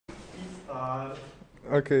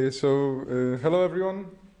Okay, so hello everyone.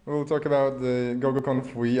 We'll talk about the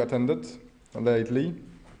Conf we attended lately.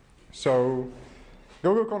 So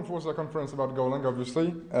Conf was a conference about Golang,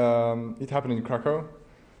 obviously. It happened in Krakow,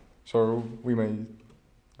 so we may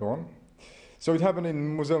go on. So it happened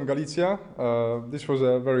in Muzeum Galicia. This was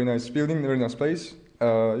a very nice building, very nice place.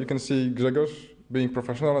 You can see Grzegorz being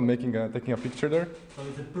professional and taking a picture there. So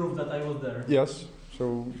it's a proof that I was there. Yes.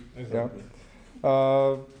 So exactly.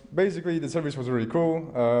 Yeah. Basically, the service was really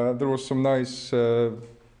cool. There was some nice,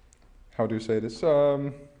 how do you say this,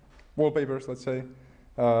 wallpapers, let's say,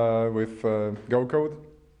 with Go code,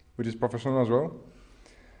 which is professional as well.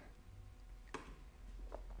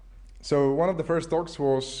 So one of the first talks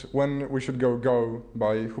was when we should go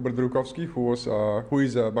by Hubert Drukowski, who is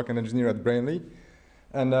a backend engineer at Brainly.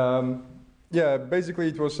 And yeah, basically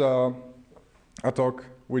it was a talk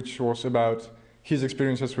which was about his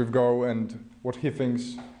experiences with Go and what he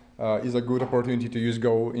thinks is a good opportunity to use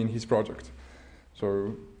Go in his project.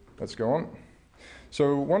 So let's go on.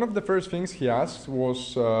 So one of the first things he asked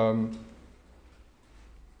was,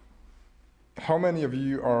 how many of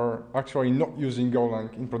you are actually not using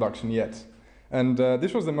Golang in production yet? And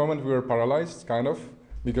this was the moment we were paralyzed, kind of,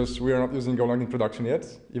 because we are not using Golang in production yet,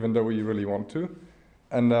 even though we really want to.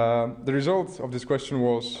 And the result of this question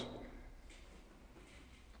was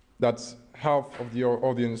that half of the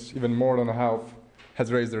audience, even more than half, has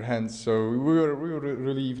raised their hands. So we were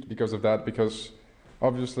relieved because of that, because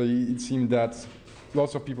obviously it seemed that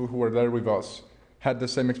lots of people who were there with us had the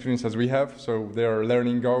same experience as we have, so they are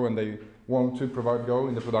learning Go and they want to provide Go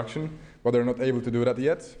in the production, but they're not able to do that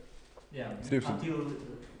yet. Yeah, until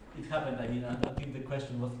it happened, I mean, until the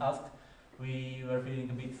question was asked, we were feeling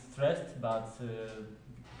a bit stressed, but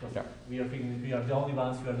because we are thinking we are the only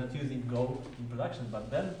ones who are not using Go in production, but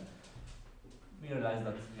then we realized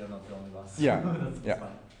that we are not the only ones. Yeah, that's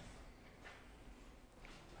fine.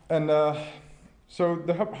 And so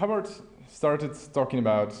the Hubbard started talking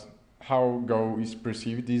about how Go is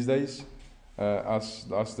perceived these days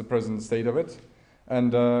as the present state of it.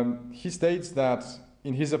 And he states that,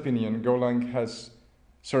 in his opinion, Golang has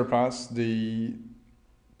surpassed the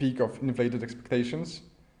peak of inflated expectations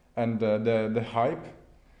and the hype.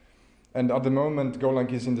 And at the moment,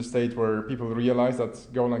 Golang is in the state where people realize that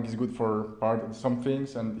Golang is good for some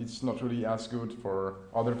things and it's not really as good for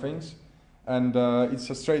other things. And it's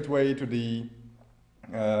a straight way to the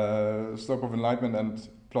slope of enlightenment and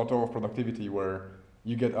plateau of productivity, where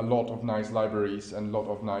you get a lot of nice libraries and a lot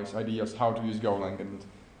of nice ideas how to use Golang and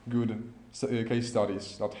good case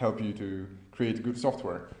studies that help you to create good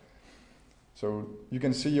software. So you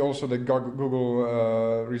can see also the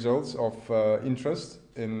Google results of interest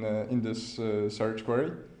in this search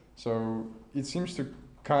query. So it seems to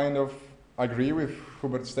kind of agree with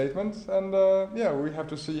Hubert's statement, and yeah, we have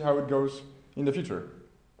to see how it goes in the future.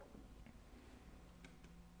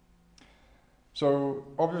 So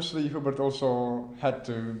obviously Hubert also had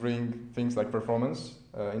to bring things like performance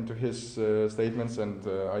into his statements and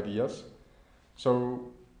ideas.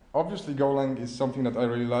 So obviously Golang is something that I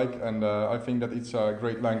really like, and I think that it's a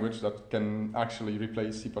great language that can actually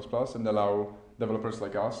replace C++ and allow developers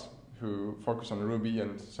like us who focus on Ruby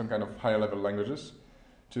and some kind of higher level languages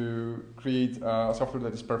to create a software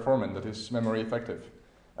that is performant, that is memory effective.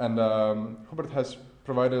 And Hubert has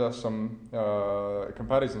provided us some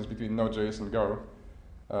comparisons between Node.js and Go.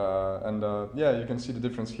 Yeah, you can see the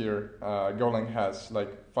difference here. Golang has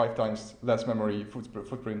like 5 times less memory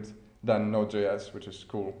footprint than Node.js, which is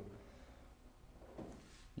cool.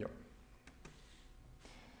 Yeah.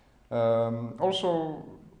 Also,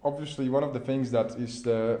 obviously, one of the things that is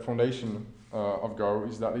the foundation of Go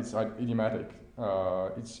is that it's idiomatic.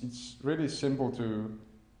 It's really simple to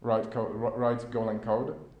write Golang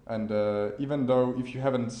code. And even though if you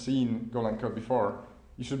haven't seen Golang code before,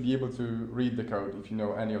 you should be able to read the code if you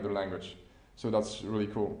know any other language. So that's really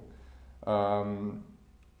cool.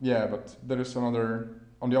 Yeah, but there is on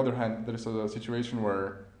the other hand, there is a situation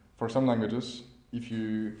where for some languages, if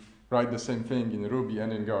you write the same thing in Ruby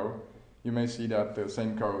and in Go, you may see that the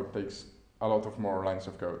same code takes a lot of more lines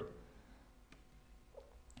of code,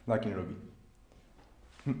 like in Ruby.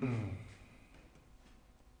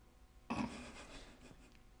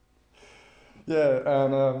 Yeah,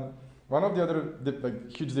 and one of the other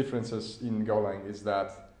huge differences in Golang is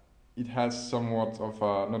that it has somewhat of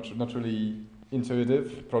a not really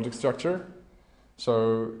intuitive project structure.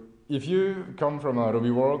 So if you come from a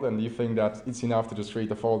Ruby world and you think that it's enough to just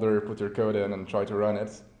create a folder, put your code in and try to run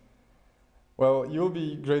it, well, you'll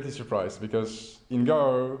be greatly surprised, because in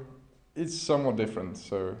Go, it's somewhat different.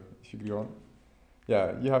 So if you could go on.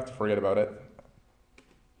 Yeah, you have to forget about it.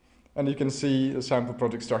 And you can see the sample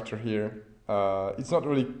project structure here. It's not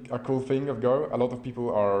really a cool thing of Go. A lot of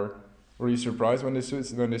people are really surprised when they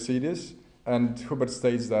see this. And Hubert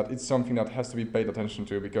states that it's something that has to be paid attention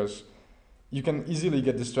to because you can easily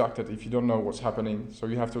get distracted if you don't know what's happening. So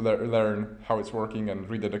you have to learn how it's working and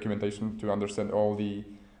read the documentation to understand all the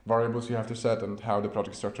variables you have to set and how the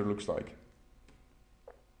project structure looks like.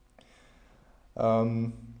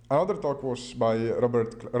 Another talk was by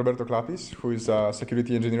Roberto Clapis, who is a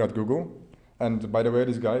security engineer at Google. And by the way,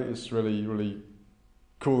 this guy is really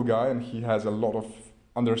cool guy, and he has a lot of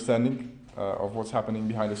understanding of what's happening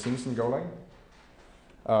behind the scenes in Golang.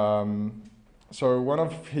 So one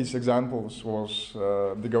of his examples was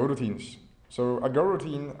the Go routines. So a Go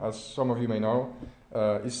routine, as some of you may know,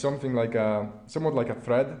 is something like somewhat like a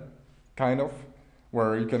thread, kind of,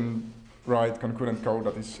 where you can write concurrent code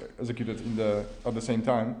that is executed at the same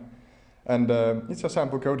time. And it's a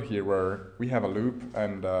sample code here where we have a loop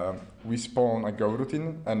and we spawn a Go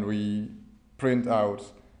routine and we print out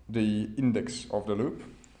the index of the loop.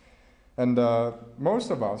 And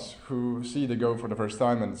most of us who see the Go for the first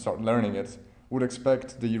time and start learning it would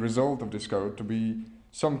expect the result of this code to be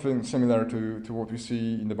something similar to what we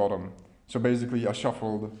see in the bottom. So basically a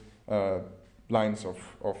shuffled lines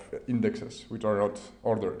of indexes which are not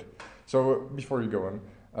ordered. So before you go on,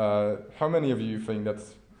 how many of you think that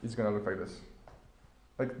it's going to look like this?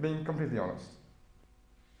 Like, being completely honest.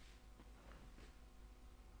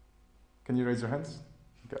 Can you raise your hands?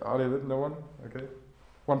 Okay, are there no one? Okay.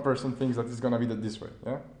 One person thinks that it's going to be this way,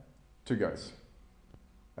 yeah? 2 guys.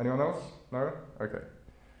 Anyone else? No? Okay.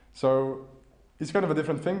 So it's kind of a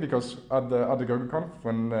different thing because at the Conf,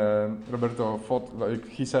 when Roberto thought, like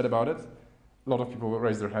he said about it, a lot of people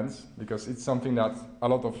raised their hands because it's something that a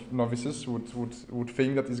lot of novices would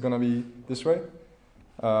think that it's going to be this way.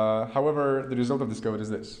 However, the result of this code is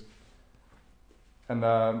this. And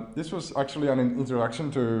this was actually an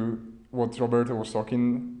introduction to what Roberto was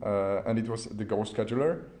talking, and it was the Go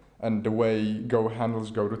scheduler and the way Go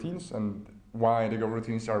handles Go routines and why the Go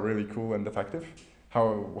routines are really cool and effective.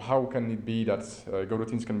 How can it be that Go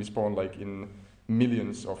routines can be spawned like in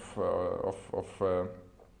millions of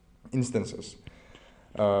instances?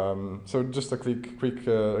 So just a quick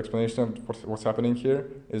explanation of what's happening here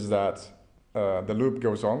is that the loop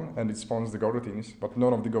goes on and it spawns the Go routines, but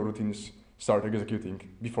none of the Go routines start executing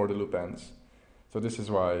before the loop ends. So this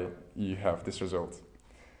is why you have this result.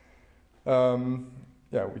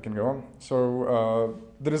 Yeah, we can go on. So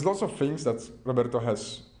there is lots of things that Roberto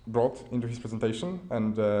has brought into his presentation,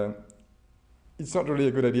 and it's not really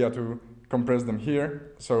a good idea to compress them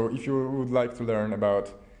here. So if you would like to learn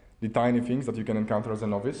about the tiny things that you can encounter as a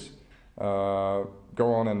novice, go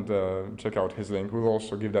on and check out his link. We'll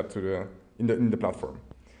also give that to in the platform.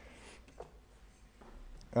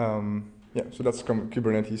 Yeah, so that's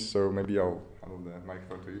Kubernetes. So maybe I'll handle the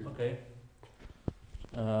microphone to you. Okay.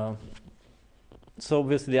 So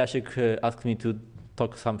obviously, Ashik asked me to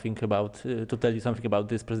talk something about, to tell you something about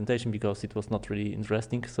this presentation because it was not really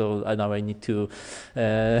interesting. So now I need to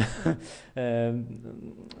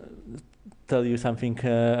tell you something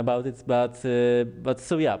about it. But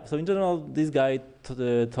so yeah. So in general, this guy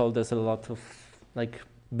told us a lot of like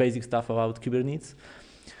basic stuff about Kubernetes.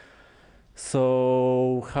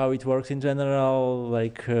 So how it works in general,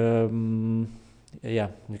 like yeah,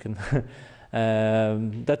 you can.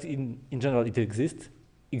 That in general it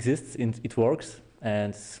exists, and it works,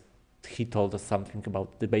 and he told us something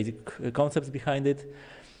about the basic concepts behind it.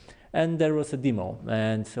 And there was a demo,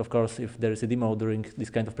 and of course, if there is a demo during this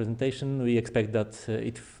kind of presentation, we expect that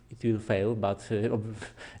it will fail. But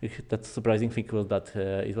that surprising thing was that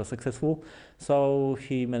it was successful. So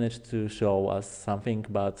he managed to show us something,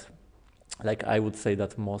 but like I would say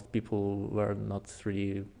that most people were not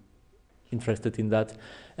really interested in that,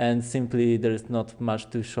 and simply there is not much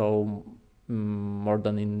to show more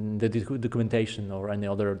than in the documentation or any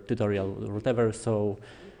other tutorial or whatever. So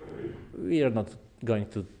we are not going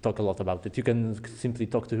to talk a lot about it. You can simply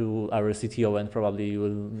talk to our CTO and probably you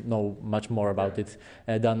will know much more about it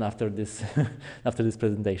than after this after this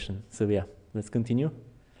presentation. So yeah, let's continue.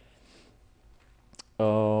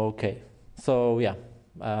 Okay, so yeah,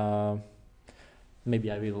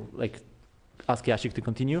 maybe I will like ask Yashik to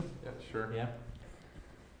continue. Yeah, sure. Yeah.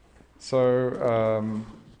 So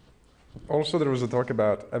also there was a talk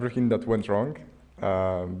about everything that went wrong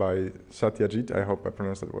by Satyajit. I hope I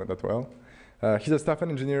pronounced that well. He's a staff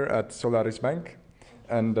engineer at Solaris Bank,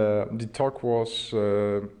 and the talk was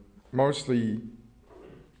mostly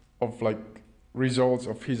of like results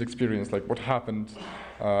of his experience, like what happened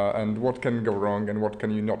and what can go wrong and what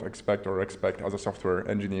can you not expect or expect as a software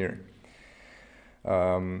engineer.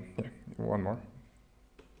 Yeah, one more.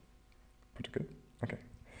 Good. Okay.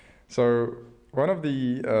 So one of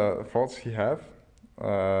the thoughts he have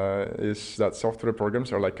is that software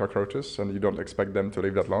programs are like cockroaches, and you don't expect them to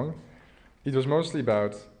live that long. It was mostly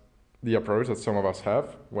about the approach that some of us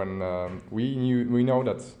have when we know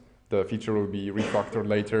that the feature will be refactored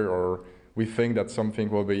later, or we think that something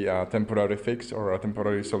will be a temporary fix or a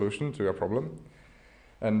temporary solution to a problem.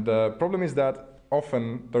 And the problem is that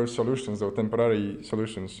often those solutions, those temporary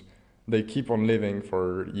solutions, they keep on living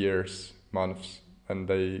for years, months, and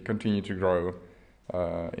they continue to grow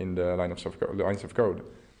in the lines of code.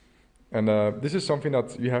 And this is something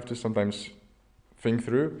that you have to sometimes think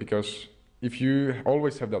through, because if you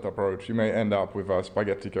always have that approach, you may end up with a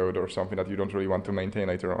spaghetti code or something that you don't really want to maintain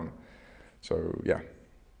later on. So, yeah.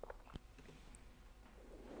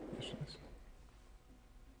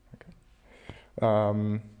 Okay.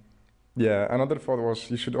 Yeah, another thought was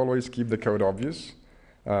you should always keep the code obvious.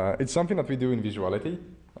 It's something that we do in Visuality,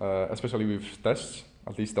 especially with tests.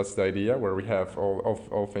 At least that's the idea, where we have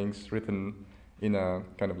all things written in a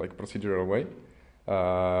kind of like procedural way.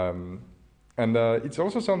 And it's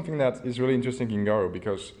also something that is really interesting in Go,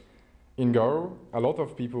 because in Go, a lot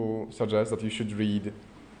of people suggest that you should read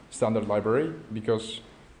standard library, because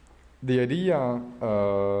the idea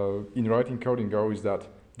in writing code in Go is that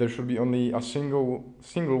there should be only a single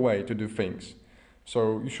way to do things.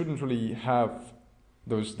 So you shouldn't really have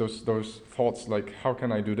those thoughts like, how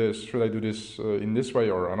can I do this? Should I do this in this way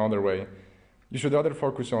or another way? You should rather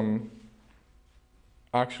focus on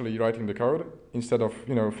actually writing the code instead of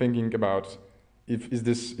thinking about is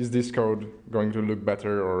this code going to look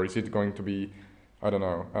better, or is it going to be, I don't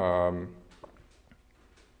know,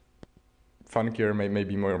 funkier,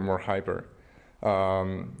 maybe more hyper.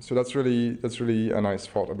 So that's really a nice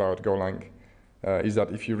thought about Golang, is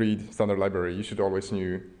that if you read standard library, you should always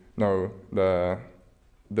know the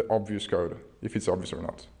obvious code, if it's obvious or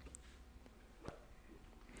not.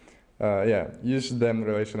 Yeah, use them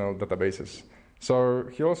relational databases. So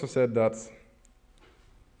he also said that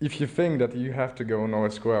if you think that you have to go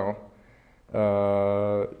NoSQL,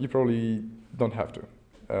 you probably don't have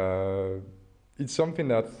to. It's something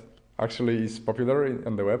that actually is popular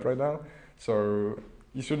on the web right now, so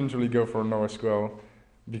you shouldn't really go for NoSQL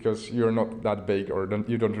because you're not that big, or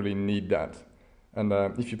you don't really need that. And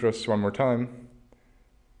if you press one more time,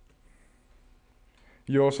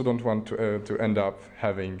 you also don't want to end up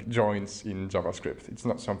having joins in JavaScript. It's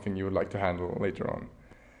not something you would like to handle later on.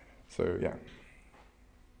 So yeah.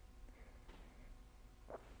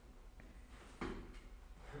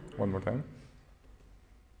 One more time.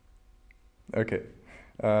 Okay.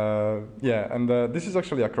 Yeah, and this is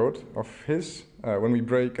actually a quote of his. When we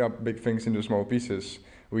break up big things into small pieces,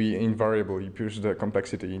 we invariably push the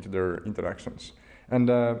complexity into their interactions. And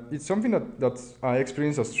it's something that I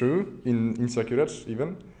experience as true in SecureEdge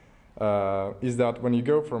even, is that when you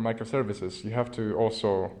go for microservices, you have to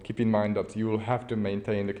also keep in mind that you will have to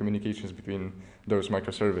maintain the communications between those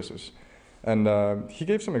microservices. And he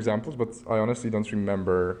gave some examples, but I honestly don't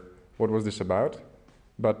remember what was this about.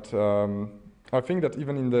 But I think that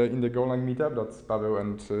even in the Golang meetup that Paweł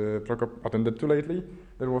and Prokop attended to lately,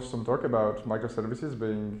 there was some talk about microservices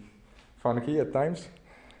being funky at times.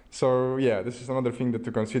 So yeah, this is another thing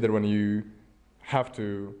to consider when you have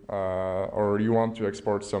to, or you want to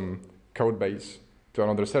export some code base to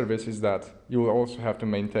another service, is that you will also have to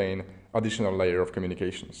maintain additional layer of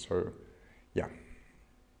communications. So yeah.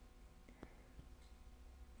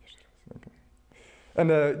 Okay. And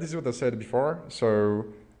this is what I said before. So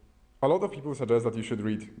a lot of people suggest that you should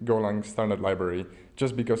read Golang standard library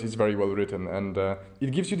just because it's very well written, and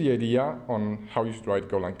it gives you the idea on how you should write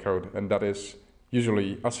Golang code, and that is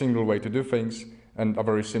usually a single way to do things and a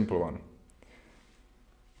very simple one.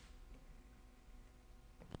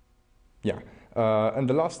 Yeah, and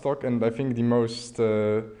the last talk, and I think the most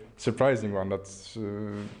surprising one that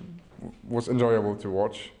was enjoyable to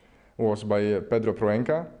watch, was by Pedro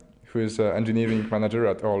Proenca, who is an engineering manager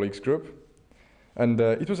at OLX Group. And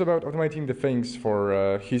it was about automating the things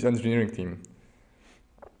for his engineering team.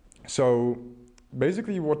 So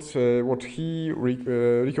basically what he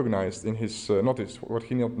recognized in his what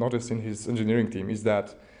he noticed in his engineering team is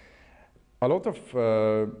that a lot of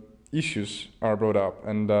issues are brought up,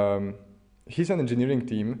 and his engineering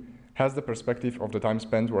team has the perspective of the time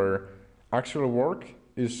spent where actual work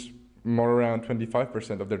is more around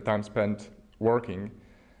 25% of their time spent working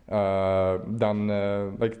than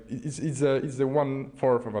like it's the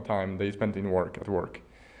 1/4 of the time they spend at work,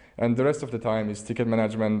 and the rest of the time is ticket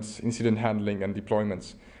management, incident handling, and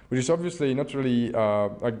deployments, which is obviously not really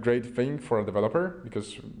a great thing for a developer,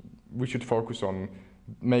 because we should focus on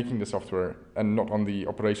making the software and not on the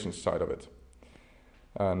operations side of it.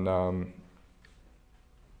 And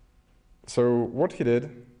So what he did,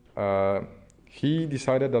 he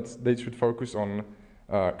decided that they should focus on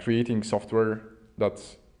creating software that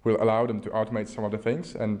will allow them to automate some of the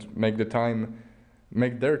things and make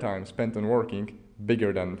their time spent on working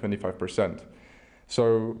bigger than 25%.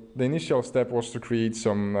 So the initial step was to create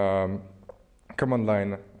some command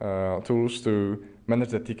line tools to manage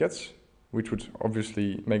the tickets, which would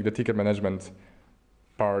obviously make the ticket management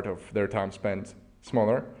part of their time spent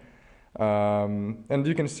smaller. And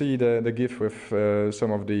you can see the GIF with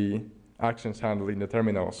some of the actions handled in the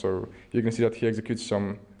terminal. So you can see that he executes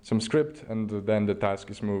some script, and then the task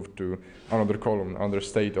is moved to another column, another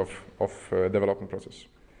state of development process.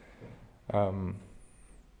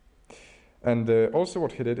 And also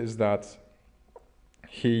what he did is that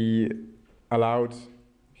he allowed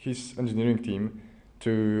his engineering team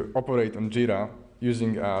to operate on Jira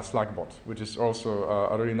using a Slack bot, which is also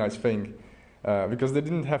a really nice thing, because they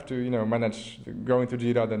didn't have to, manage go into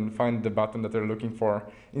Jira, then find the button that they're looking for.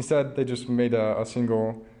 Instead, they just made a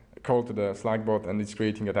single call to the Slack bot, and it's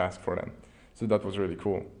creating a task for them. So that was really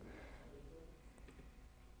cool.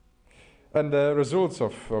 And the results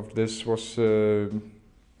of this was,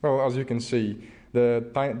 well, as you can see, the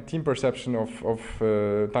team perception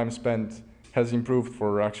of time spent has improved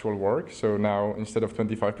for actual work. So now, instead of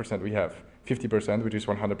 25%, we have 50%, which is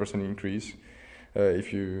 100% increase,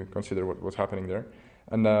 if you consider what's happening there.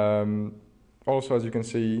 And also, as you can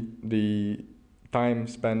see, the time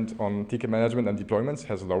spent on ticket management and deployments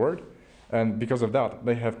has lowered. And because of that,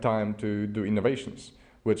 they have time to do innovations,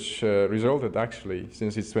 which resulted actually,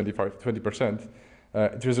 since it's 20%,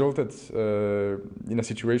 it resulted in a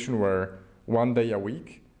situation where 1 day a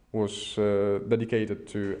week was dedicated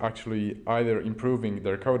to actually either improving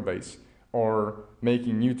their code base or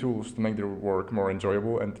making new tools to make their work more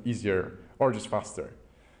enjoyable and easier, or just faster.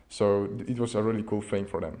 So it was a really cool thing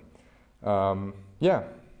for them. Yeah.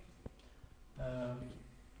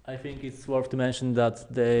 I think it's worth to mention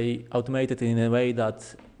that they automated in a way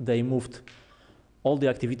that they moved all the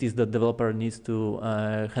activities that developer needs to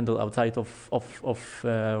handle outside of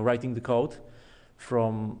writing the code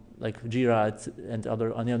from like Jira and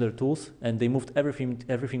any other tools, and they moved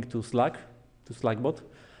everything to Slack, to Slackbot,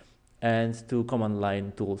 and to command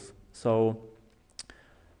line tools. So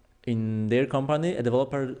in their company, a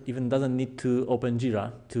developer even doesn't need to open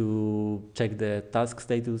Jira to check the task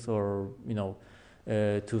status, or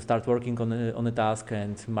to start working on a task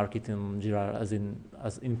and mark it in Jira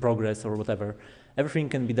as in progress or whatever. Everything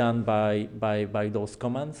can be done by those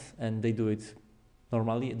commands, and they do it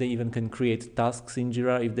normally. They even can create tasks in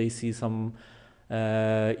Jira. If they see some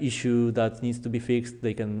issue that needs to be fixed,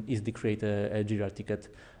 they can easily create a Jira ticket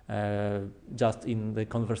just in the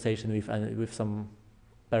conversation with some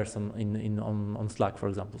person on Slack, for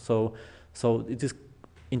example. So it is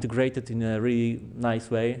integrated in a really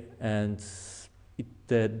nice way, and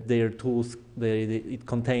their tools it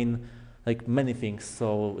contain like many things,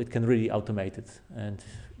 so it can really automate it, and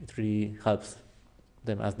it really helps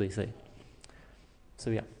them, as they say.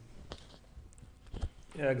 So yeah.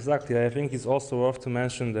 Yeah, exactly. I think it's also worth to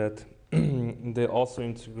mention that they also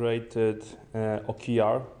integrated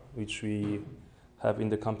OKR, which we have in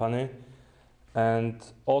the company, and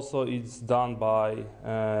also it's done by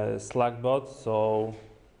Slackbot. So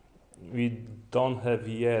we don't have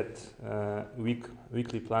yet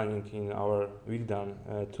weekly planning in our Weekdone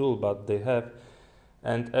tool, but they have,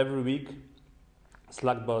 and every week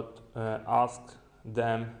Slackbot asks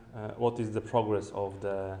them what is the progress of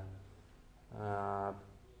the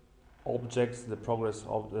objects, the progress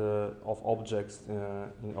of objects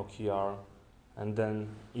in OKR, and then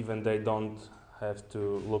even they don't have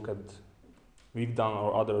to look at Weekdone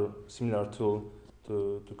or other similar tool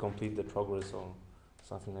to complete the progress or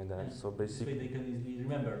something like that. And so basically they can easily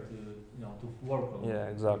remember to work on. Yeah,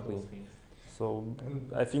 exactly. Those things. So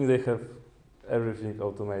I think they have everything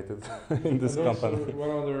automated in this company.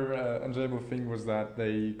 One other enjoyable thing was that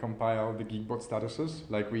they compile the Geekbot statuses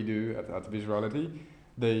like we do at Visuality.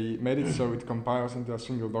 They made it so it compiles into a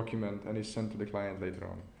single document and is sent to the client later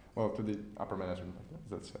on, well, to the upper management,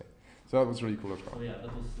 let's say. So that was really cool as well. Oh yeah,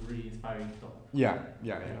 that was really inspiring stuff. Yeah.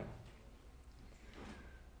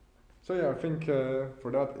 So yeah, I think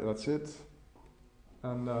for that's it.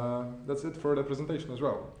 And that's it for the presentation as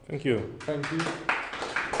well. Thank you. Thank you.